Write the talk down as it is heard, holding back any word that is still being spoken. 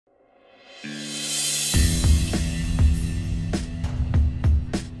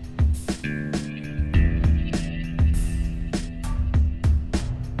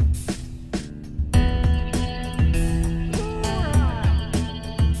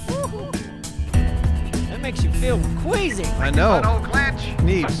makes you feel queasy. I know. An old clench.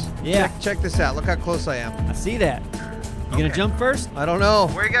 Neebs. Yeah. Check this out. Look how close I am. I see that. You gonna jump first? I don't know.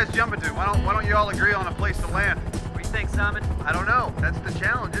 Where are you guys jumping to? Why don't you all agree on a place to land? What do you think, Simon? I don't know. That's the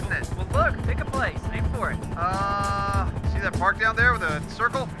challenge, isn't it? Well, look, pick a place. Aim for it. See that park down there with a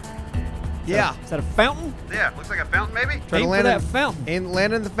circle? Yeah. Is that a fountain? Yeah, looks like a fountain maybe. Try to Aim for land that in, fountain.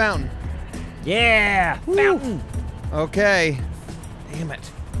 land in the fountain. Yeah, fountain. Okay. Damn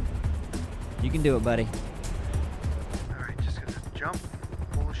it. You can do it, buddy. All right, just gonna jump,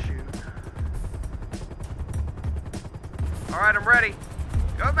 pull the chute. All right, I'm ready.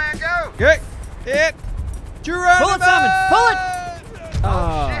 Go, man, go! Okay. Hit. Geronimo! Pull it, Simon. Pull it.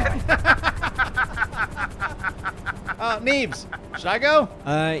 Oh, shit. Neebs, should I go?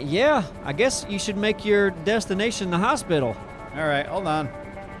 Yeah. I guess you should make your destination the hospital. All right, hold on.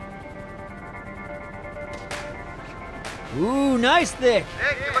 Ooh, nice thick.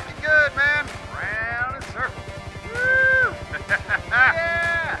 Nick, you're looking good, man. Round and circle. Woo!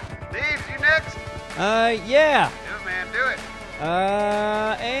 Yeah! Neebs, you next? Yeah. Do it, man, do it.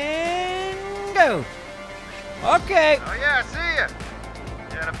 And go. Okay. Oh, yeah, I see ya.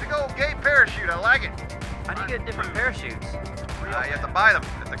 Yeah, and a big old gay parachute. I like it. How do you get different parachutes? You have to buy them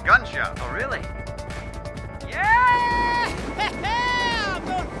at the gun shop. Oh, really? Yeah! I'm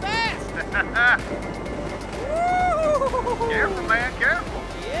going fast. Careful, man, careful.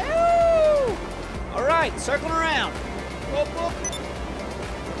 Yeah! All right, circling around. Whoop, whoop.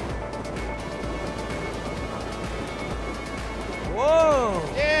 Whoa!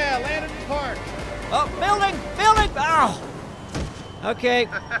 Yeah, land in the park. Oh, building! Building! Oh! Okay.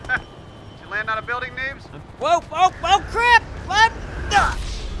 Did you land on a building, Neebs? Whoa! Oh! Oh! Crap! What? Ah!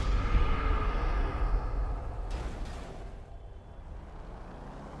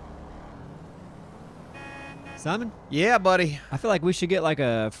 Simon, Yeah, buddy. I feel like we should get like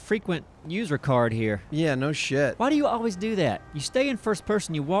a frequent user card here. Yeah, no shit. Why do you always do that? You stay in first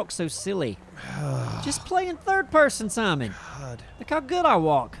person, you walk so silly. Just play in third person, Simon. God. Look how good I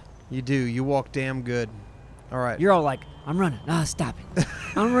walk. You do. You walk damn good. All right. You're all like, I'm running, I'll stop it.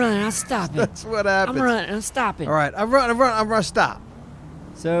 I'm running, I'll stop it. That's what happens. I'm running, I'll stop it. All right. I'm running. Stop.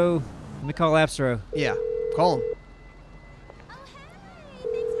 So, let me call Absro. Yeah. Call him.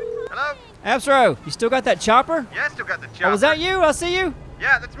 Hello? Absro, you still got that chopper? Yeah, I still got the chopper. Oh, was that you? I see you.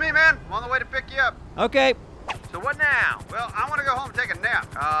 Yeah, that's me, man. I'm on the way to pick you up. Okay. So what now? Well, I want to go home and take a nap.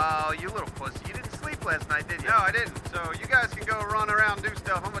 Oh, you little pussy. You didn't sleep last night, did you? No, I didn't. So you guys can go run around and do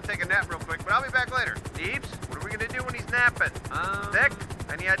stuff. I'm going to take a nap real quick, but I'll be back later. Neebs, what are we going to do when he's napping? Nick,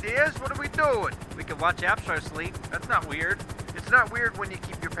 any ideas? What are we doing? We could watch Absro sleep. That's not weird. It's not weird when you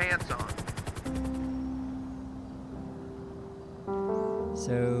keep your pants on.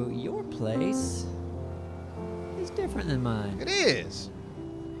 So, your place is different than mine. It is.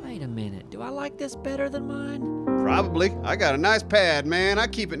 Wait a minute. Do I like this better than mine? Probably. I got a nice pad, man. I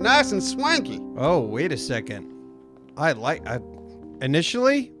keep it nice and swanky. Oh, wait a second.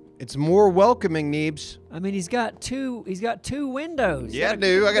 Initially, it's more welcoming, Neebs. I mean, he's got two windows. Yeah, I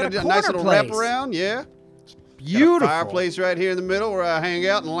do. I got a nice little wraparound, yeah. Beautiful. Got a fireplace right here in the middle where I hang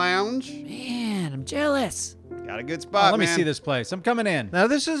out and lounge. Man, I'm jealous. Got a good spot, Let me man. see this place. I'm coming in. Now,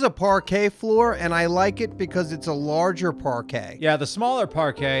 this is a parquet floor, and I like it because it's a larger parquet. Yeah, the smaller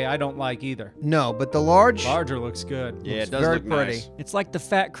parquet I don't like either. No, but the larger looks good. Yeah, looks it does very look pretty. nice. It's like the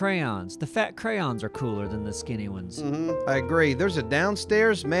fat crayons. The fat crayons are cooler than the skinny ones. I agree. There's a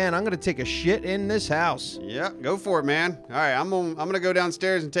downstairs. Man, I'm going to take a shit in this house. Yeah, go for it, man. All right, I'm gonna go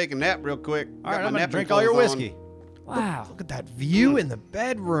downstairs and take a nap real quick. All right, Got my I'm gonna napping drink all your clothes on. whiskey. Wow. Look at that view in the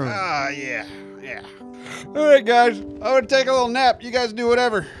bedroom. Ah, yeah. All right, guys. I'm gonna take a little nap. You guys do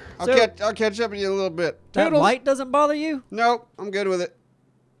whatever. I'll catch up with you in a little bit. That Toodles. light doesn't bother you? Nope, I'm good with it.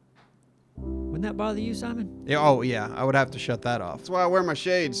 Wouldn't that bother you, Simon? Yeah, oh, yeah. I would have to shut that off. That's why I wear my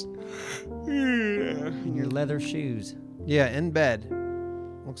shades. In your leather shoes. Yeah, in bed.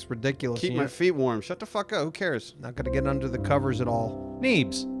 Looks ridiculous. Keep my feet warm. Shut the fuck up. Who cares? Not going to get under the covers at all.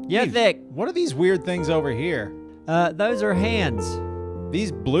 Neebs. Yeah, Neebs, Vic. What are these weird things over here? Those are hands.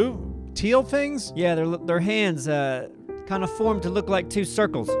 These blue teal things? Yeah, they're hands, kind of formed to look like two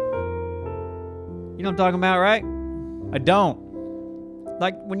circles. You know what I'm talking about, right? I don't.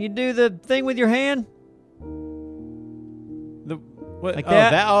 Like when you do the thing with your hand? What? Like oh,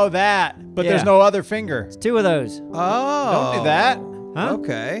 that? Oh, that. But Yeah. there's no other finger. It's two of those. Oh. Don't do that. Huh?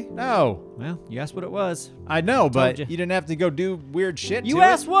 Okay. No. Well, you asked what it was. I know, but you. you didn't have to go do weird shit You to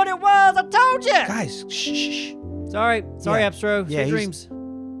asked what it was. I told you. Guys, shh. Sorry, Yeah. Abstro. Yeah, Sweet he's- dreams.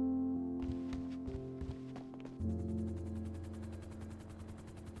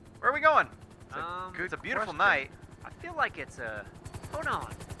 Where are we going? It's a beautiful night. I feel like it's a... Hold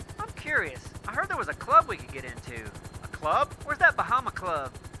on. I'm curious. I heard there was a club we could get into. A club? Where's that Bahama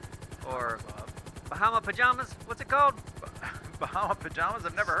Club? Or Bahama Pajamas? What's it called? Bahama Pajamas?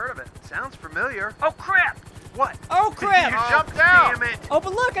 I've never heard of it. Sounds familiar. Oh, crap! What? Oh, crap! You jumped out! Damn it! Oh,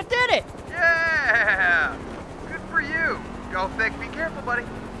 but look, I did it! Yeah! Good for you. Go thick. Be careful, buddy.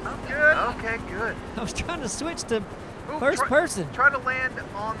 I'm good. Okay, good. I was trying to switch to Ooh, first person. Try to land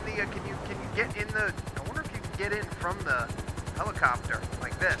on the. Can you get in the? I wonder if you can get in from the helicopter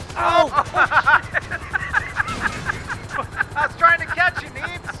like this. Oh! I was trying to catch you,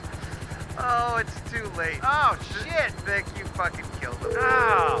 Neebs. Oh, it's too late. Oh shit, Vic, you fucking killed him.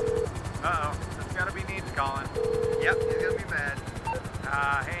 Oh. Uh-oh. That's gotta be Neebs calling. Yep, he's gonna be mad.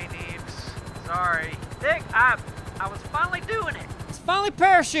 Hey Neebs. Sorry. Dick, I was finally doing it. It's finally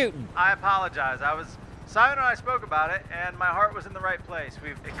parachuting. I apologize. Simon and I spoke about it, and my heart was in the right place.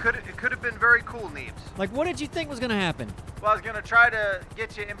 It could have been very cool, Neebs. Like, what did you think was gonna happen? Well, I was gonna try to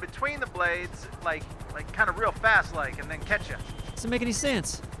get you in between the blades, like kind of real fast, and then catch you. Doesn't make any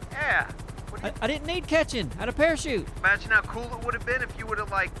sense. Yeah. What do you I didn't need catching. I had a parachute. imagine how cool it would have been if you would have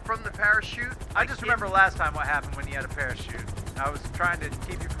from the parachute? I just remember last time what happened when you had a parachute. I was trying to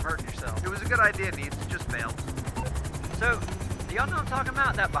keep you from hurting yourself. It was a good idea, Neebs. It just failed. So, do y'all know what I'm talking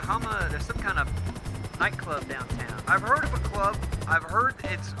about? That Bahama, there's some kind of nightclub downtown. I've heard of a club. I've heard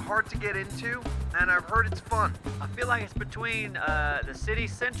it's hard to get into, and I've heard it's fun. I feel like it's between the city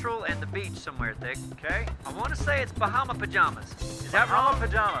central and the beach somewhere, Thick. Okay? I want to say it's Bahama Pajamas. Is that Bahama wrong?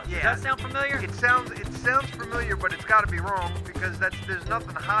 Pajamas. Does Yeah. that sound familiar? It sounds familiar, but it's got to be wrong because there's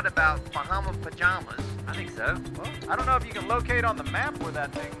nothing hot about Bahama Pajamas. I think so. Well, I don't know if you can locate on the map where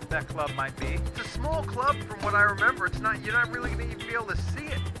that club might be. It's a small club from what I remember. You're not really gonna even be able to see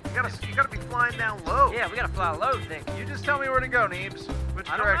it. You gotta be flying down low. Yeah, we gotta fly low, Thick. You just tell me where to go, Neebs. Which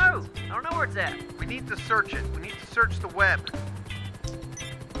I don't directions? know. I don't know where it's at. We need to search it. We need to search the web.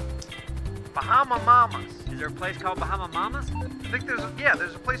 Bahama Mamas. Is there a place called Bahama Mamas? I think there's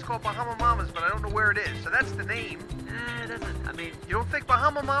a place called Bahama Mamas, but I don't know where it is. So that's the name. It doesn't. I mean, You don't think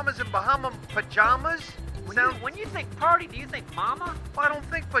Bahama Mamas and Bahama Pajamas? when you think party, do you think mama? Well, I don't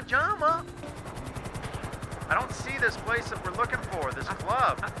think pajama. I don't see this place that we're looking for, this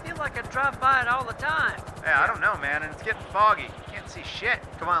club. I feel like I drive by it all the time. Yeah, I don't know, man, and it's getting foggy. You can't see shit.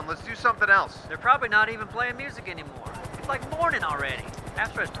 Come on, let's do something else. They're probably not even playing music anymore. It's like morning already.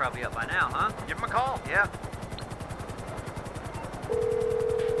 Astro's probably up by now, huh? Give him a call. Yeah.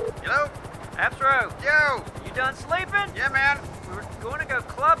 Hello? Astro, Yo! you done sleeping? Yeah, man. We were going to go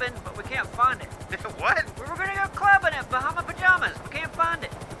clubbing, but we can't find it. What? We were going to go clubbing at Bahama Pajamas. We can't find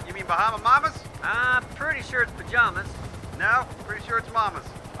it. You mean Bahama Mamas? I'm pretty sure it's pajamas. No, pretty sure it's Mamas.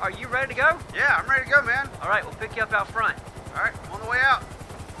 Are you ready to go? Yeah, I'm ready to go, man. All right, we'll pick you up out front. All right, I'm on the way out.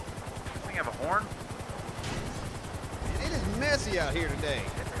 Think I have a horn? It is messy out here today.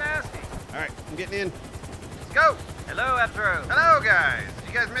 It's nasty. All right, I'm getting in. Let's go. Hello, Astro. Hello, guys.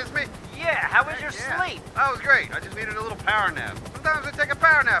 You guys miss me? Yeah, how was your Yeah. sleep? Oh, it was great. I just needed a little power nap. Sometimes I take a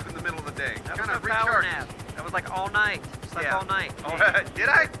power nap in the middle of the day. That Kind was of a power recharge. nap. That was like all night. Slept Yeah. all night. Oh, did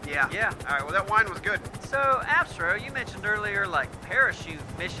I? Yeah. Yeah. All right, well, that wine was good. So, Astro, you mentioned earlier, like, parachute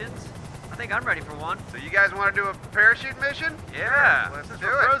missions. I think I'm ready for one. So you guys want to do a parachute mission? Yeah. Let's Since do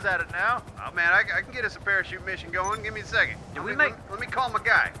we're it. pros at it now. Oh, man, I can get us a parachute mission going. Give me a second. Do we Let me call my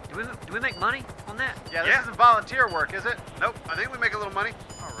guy. Do we make money on that? Yeah, this isn't volunteer work, is it? Nope. I think we make a little money.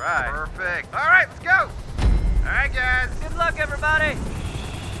 All right. Perfect. All right, let's go. All right, guys. Good luck, everybody.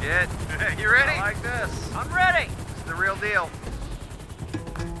 Shit. You ready? I like this. I'm ready. This is the real deal.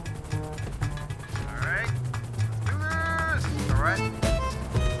 All right. Let's do this. All right.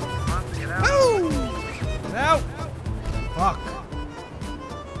 Come on, get out. Out. Fuck.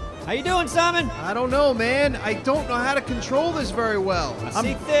 How you doing, Simon? I don't know, man. I don't know how to control this very well. I'm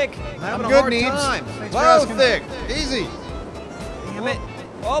See thick. having I'm a good, hard Neebs. time. Thanks for Whoa, asking. thick. Easy. Damn it.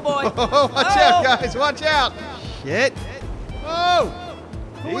 Oh boy. Watch out, guys. Watch out. Shit. Whoa.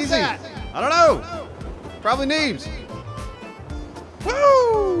 Who was Easy. that? I don't know. Probably Neebs.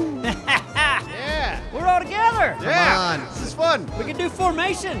 Woo! Yeah. We're all together. Yeah. on. This is fun. We can do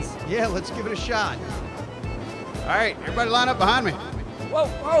formations. Yeah, let's give it a shot. All right, everybody line up behind me. Whoa,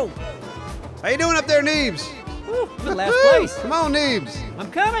 whoa. How you doing up there, Neebs? Woo, I'm in last Woo! place. Come on, Neebs.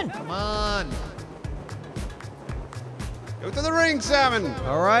 I'm coming. Come on. Go to the ring, Simon.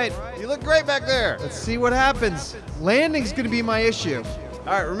 All right. You look great back there. Let's see what happens. Landing's going to be my issue.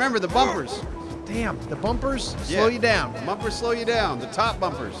 All right, remember the bumpers. Damn, the bumpers Yeah. slow you down. The bumpers slow you down. The top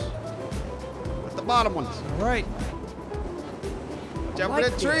bumpers. Not the bottom ones. All right. Jump Like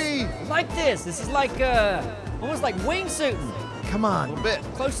in that tree. this. Like this. This is like almost like wingsuiting. Come A on. little bit.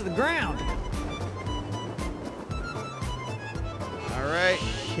 Close to the ground. All right.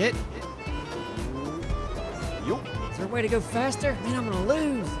 shit. Yup. Is there a way to go faster? Man, I'm gonna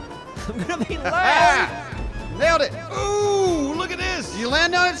lose. I'm gonna be last. Nailed it. Ooh, look at this. You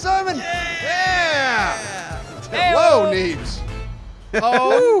land on it, Simon? Yeah. Hey, Whoa, Neebs.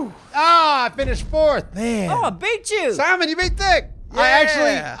 Oh, I finished 4th. Man. Oh, I beat you. Simon, you beat Thick.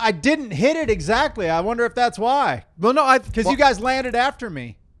 I didn't hit it exactly. I wonder if that's why. Well, no, Because you guys landed after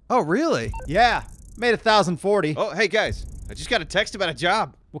me. Oh, really? Yeah, made 1,040. Oh, hey, guys. I just got a text about a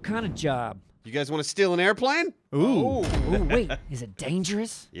job. What kind of job? You guys want to steal an airplane? Ooh. Oh, wait. Is it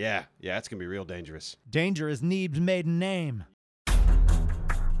dangerous? Yeah, it's going to be real dangerous. Danger is Neebs' maiden name.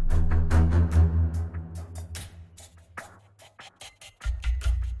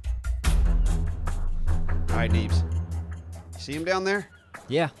 All right, Neebs. See him down there?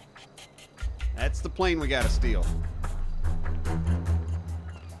 Yeah. That's the plane we got to steal.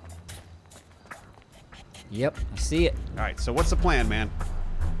 Yep, I see it. All right, so what's the plan, man?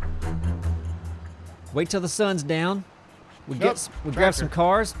 Wait till the sun's down. We Yep, grab some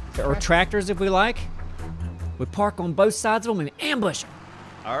cars or tractors if we like. We park on both sides of them and ambush them.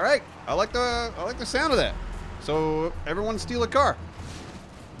 All right, I like the sound of that. So everyone steal a car.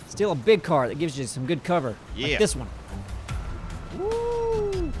 Steal a big car that gives you some good cover. Yeah. Like this one.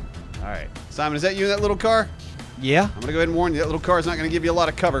 Woo! All right, Simon, is that you in that little car? Yeah. I'm gonna go ahead and warn you that little car is not gonna give you a lot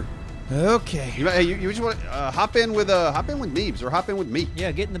of cover. Okay. You just want to hop in with Neebs or hop in with me.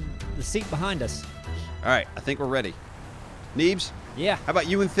 Yeah, get in the seat behind us. All right, I think we're ready. Neebs, Yeah, how about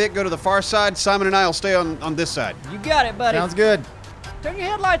you and Thick go to the far side? Simon and I will stay on this side. you got it, buddy. Sounds good. Turn your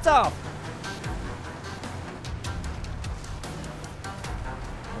headlights off.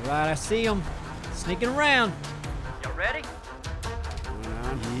 All right, I see them sneaking around. Y'all ready?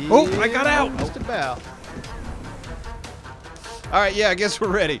 Oh, I got out. Just about. All right, yeah, I guess we're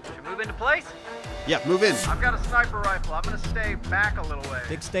ready. Should we move into place? Yeah, move in. I've got a sniper rifle. I'm gonna stay back a little way.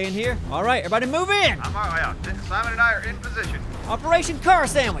 Dick, stay in here. All right, everybody move in. I'm all right. Simon and I are in position. Operation Car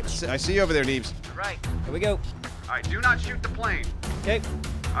Sandwich. I see you over there, Neebs. All right. Here we go. All right, do not shoot the plane. Okay,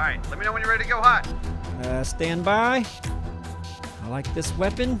 All right, let me know when you're ready to go hot. stand by. I like this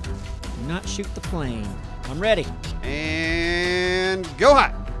weapon. Do not shoot the plane. I'm ready. And go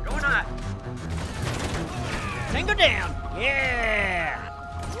hot. Going hot. Tango down. Yeah.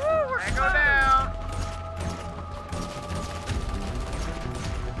 Woo, we're And go down.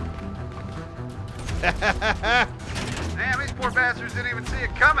 Damn, these poor bastards didn't even see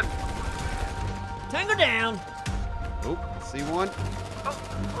it coming. Tango down. Oh, see one.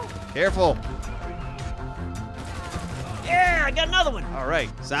 Careful. Yeah, I got another one. All right,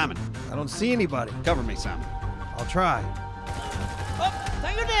 Simon. I don't see anybody. Cover me, Simon. I'll try. Oh,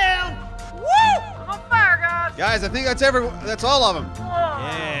 tango down. Woo! I'm on fire, guys. Guys, I think that's all of them.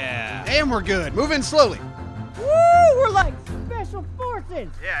 Yeah. And we're good. Move in slowly. Woo! We're like special forces.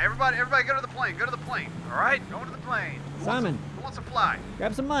 Yeah, everybody go to the plane. Go to the plane. All right, going to the plane. Simon, Who wants to fly?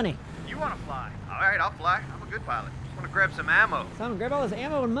 grab some money. You want to fly? All right, I'll fly. I'm a good pilot. Just want to grab some ammo. Simon, grab all this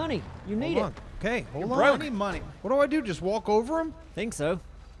ammo and money. You need Hold it. on. Okay, hold I on. need money. What do I do? Just walk over him? Think so,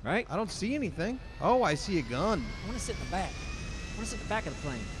 right? I don't see anything. Oh, I see a gun. I want to sit in the back. I want to sit in the back of the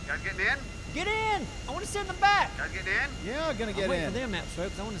plane. You guys getting in? Get in! I want to sit in the back. You guys getting in? Yeah, I'm gonna I'm get waiting in. for them,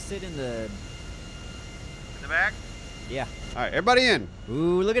 Strokes. I want to sit in the. In the back? Yeah. All right, everybody in.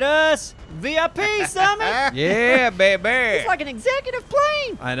 Ooh, look at us! VIP, Simon! Yeah, baby. It's like an executive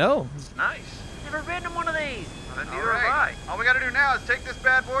plane. I know. Nice. Never been in one of these. Neither have I. All we got to do now is take this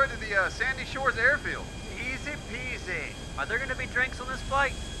bad boy to the Sandy Shores airfield. Easy peasy. Are there gonna be drinks on this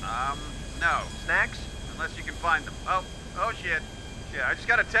flight? No. Snacks? Unless you can find them. Oh shit. Yeah, I just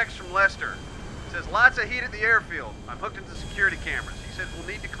got a text from Lester. It says lots of heat at the airfield. I'm hooked into security cameras. He says we'll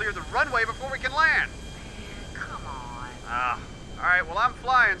need to clear the runway before we can land. Come on. All right, well, I'm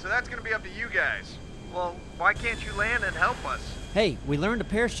flying, so that's going to be up to you guys. Well, why can't you land and help us? Hey, we learned to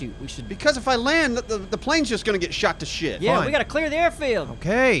parachute. We should. Because if I land, the plane's just going to get shot to shit. Yeah, Fine. we got to clear the airfield.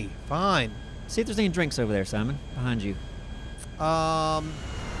 Okay, fine. See if there's any drinks over there, Simon, behind you.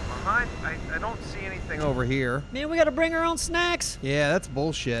 Behind? I don't see anything. Over here. Man, we got to bring our own snacks. Yeah, that's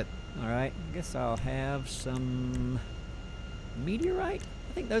bullshit. All right, I guess I'll have some meteorite.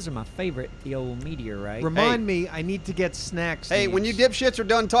 I think those are my favorite, the old meteorite. Remind me, I need to get snacks. Hey, when you dipshits are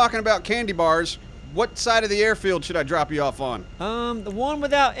done talking about candy bars, what side of the airfield should I drop you off on? The one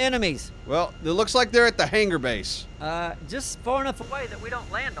without enemies. Well, it looks like they're at the hangar base. Just far enough away. Way that we don't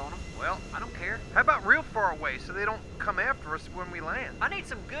land on them. Well, I don't care. How about real far away so they don't come after us when we land? I need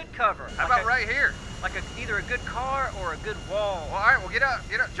some good cover. How about right here? Like either a good car or a good wall. Well, all right, well, get out,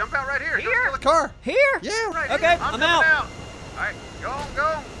 jump out right here. Go Here? steal the car. Here? Yeah. Right Okay, here. I'm jumping out. All right,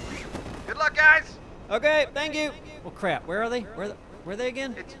 go. Good luck, guys. Okay, thank you. Well, crap. Where are they? Where are they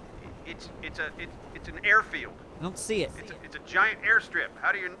again? It's an airfield. I don't see it. It's a giant airstrip.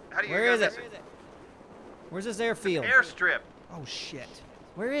 How do you Where is it? Where's this airfield? Airstrip. Oh shit.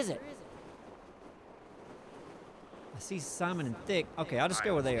 Where is it? I see Simon and Thick. Okay, I'll just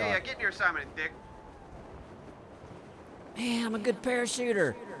go where they Yeah, are. get near Simon and Dick. Man, I'm a good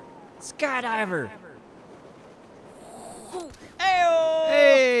parachuter. Skydiver. Ayo!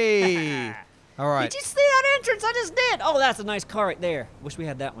 Hey. All right. Did you see that entrance? I just did. Oh, that's a nice car right there. Wish we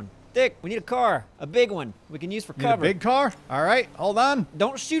had that one. Thick, we need a car. A big one we can use for Need a cover. big car? All right, hold on.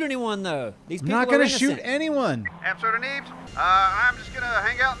 Don't shoot anyone, though. These I'm people not are gonna innocent. shoot anyone. Episode of Neebs. I'm just gonna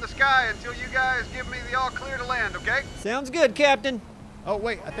hang out in the sky until you guys give me the all clear to land, okay? Sounds good, Captain. Oh,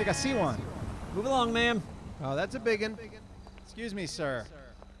 wait, I think I see one. Move along, ma'am. Oh, that's a big one. Excuse me, sir.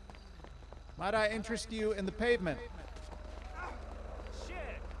 Might I interest you in the pavement?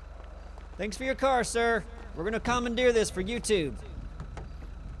 Thanks for your car, sir. We're gonna commandeer this for YouTube.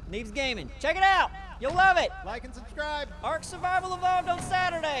 Neebs Gaming. Check it out. You'll love it. Like and subscribe. Ark Survival Evolved on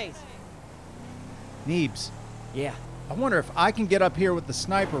Saturdays. Neebs, Yeah. I wonder if I can get up here with the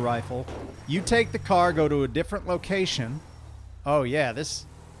sniper rifle. You take the car, go to a different location. Oh yeah, this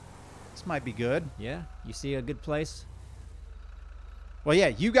might be good. Yeah? You see a good place? Well, yeah,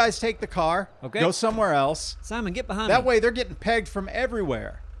 you guys take the car, Okay. go somewhere else. Simon, get behind That me. way they're getting pegged from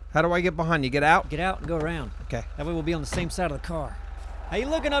everywhere. How do I get behind you? Get out? Get out and go around. Okay. That way we'll be on the same side of the car. How you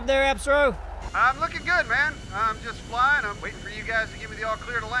looking up there, Absro? I'm looking good, man. I'm just flying. I'm waiting for you guys to give me the all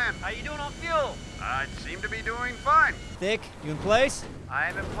clear to land. How you doing on fuel? I seem to be doing fine. Thick, you in place? I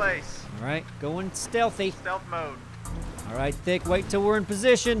am in place. All right, going stealthy. Stealth mode. All right, Thick, wait till we're in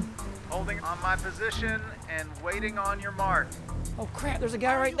position. Holding on my position and waiting on your mark. Oh, crap, there's a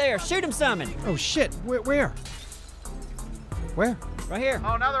guy right there. Shoot him, Simon. Oh shit. Where? Where? Right here.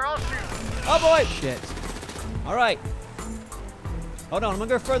 Oh, now they're all shooting. Oh, boy. Shit. All right. Hold on, I'm gonna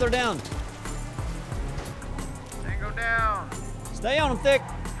go further down. Tango down. Stay on him, Thick.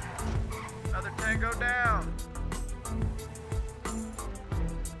 Another tango down.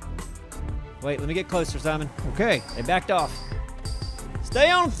 Wait, let me get closer, Simon. Okay. They backed off. Stay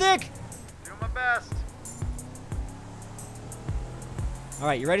on him, Thick. Doing my best. All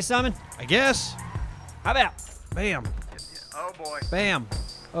right, you ready, Simon? I guess. How about? Bam. Oh boy. Bam.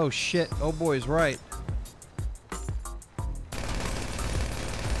 Oh shit. Oh boy's right.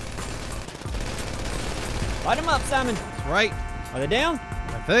 Light him up, Simon. That's right. Are they down?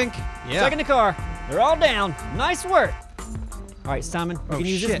 I think. Yeah. Second the car. They're all down. Nice work. All right, Simon, we Oh, can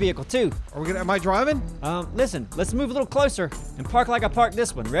use this shit. vehicle too. Are we gonna? Am I driving? Listen, let's move a little closer and park like I parked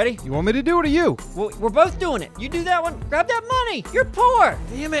this one. Ready? You want me to do it or you? Well, we're both doing it. You do that one. Grab that money. You're poor.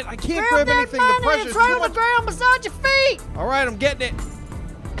 Damn it! I can't Grab grab that anything. money. The pressure's It's right too on the much. ground beside your feet. All right, I'm getting it.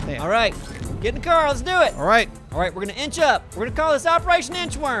 Damn. All right, get in the car. Let's do it. All right. All right, we're gonna inch up. We're gonna call this Operation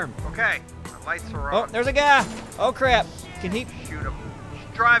Inchworm. Okay. The lights are Oh, on. there's a guy. Oh crap! Can he? Shoot him.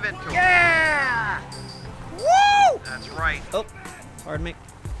 Drive into him. Yeah! Woo! That's right. Oh, pardon me.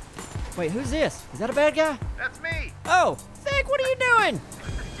 Wait, who's this? Is that a bad guy? That's me. Oh, Thick, what are you doing?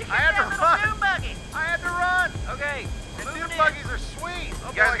 I had to run. buggy. I had to run. Okay, The moving dune in. buggies are sweet.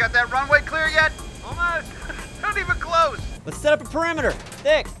 You guys got that runway clear yet? Almost. Not even close. Let's set up a perimeter.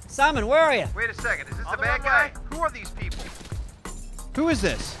 Thick, Simon, where are you? Wait a second. Is this On the the bad guy? runway. Who are these people? Who is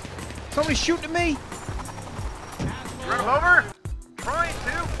this? Somebody shooting at me? Run him over? Trying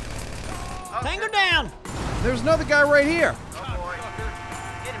to. Oh, Tango shit. down. There's another guy right here. Oh boy.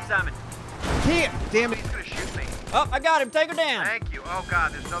 Get him, Simon. Can't. Damn it. He's gonna shoot me. Oh, I got him. Take her down. Thank you. Oh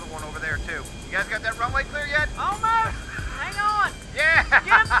god, there's another one over there too. You guys got that runway clear yet? Almost. Hang on. Yeah. Get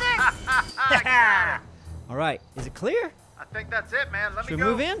him, Thick. I got him. All right, is it clear? I think that's it, man. Let Should me we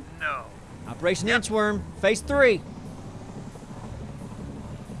go. move in? No. Operation Inchworm, phase 3.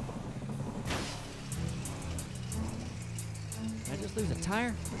 Did I just lose a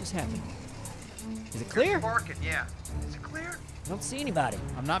tire? What just happened? Is it clear? Barking, yeah. Is it clear? I don't see anybody.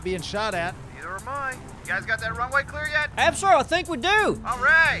 I'm not being shot at. Neither am I. You guys got that runway clear yet? Absolutely, I think we do. All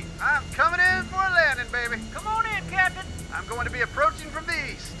right. I'm coming in for a landing, baby. Come on in, Captain. I'm going to be approaching from the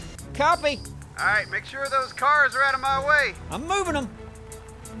east. Copy. All right, make sure those cars are out of my way. I'm moving them.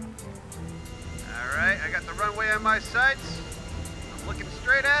 All right, I got the runway on my sights. I'm looking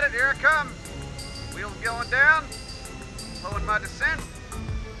straight at it. Here I come. Wheels going down. Slowing my descent.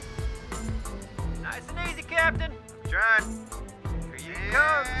 Nice and easy, Captain. Trying. Here you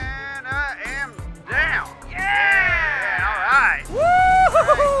come. And I am down. Yeah! All right.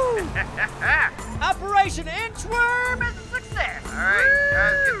 Woo! Operation Inchworm is It's a success. All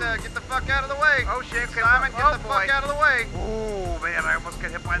right, guys, get the fuck out of the way. Oh shit, Simon, get the fuck out of the way. Oh man, I almost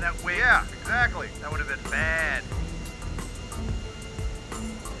got hit by that wing. Yeah, exactly. That would have been bad.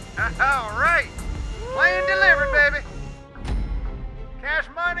 All right. Plane delivered, baby. Cash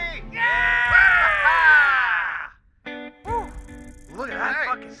money. Yeah! Woo. Look at that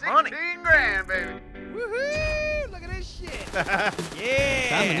fucking money. 16 grand, baby. Woohoo! Look at this shit. Yeah.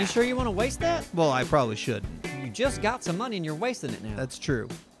 Simon, you sure you want to waste that? Well, I probably should. You just got some money and you're wasting it now. That's true.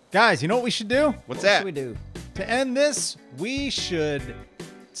 Guys, you know what we should do? What's What that? should we do? To end this, we should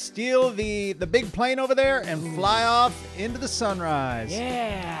steal the big plane over there and fly off into the sunrise.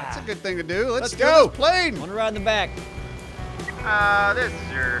 Yeah. That's a good thing to do. Let's Let's go. go. Plane. Want to ride in the back? This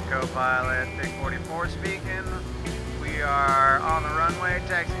is your co-pilot, Big 44 speaking. We are on the runway,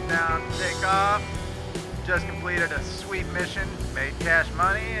 taxiing down to take off. Just completed a sweet mission, made cash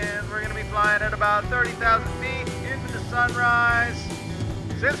money, and we're gonna be flying at about 30,000 feet into the sunrise.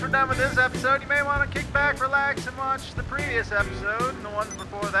 Since we're done with this episode, you may want to kick back, relax, and watch the previous episode, and the ones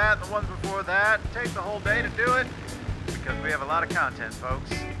before that, and the ones before that. Take the whole day to do it, because we have a lot of content,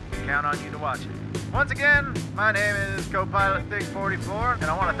 folks. We count on you to watch it. Once again, my name is co-pilot Big 44, and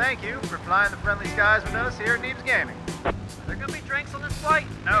I want to thank you for flying the friendly skies with us here at Neebs Gaming. Are there gonna be drinks on this flight?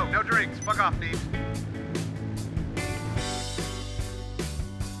 No drinks. Fuck off, Neebs.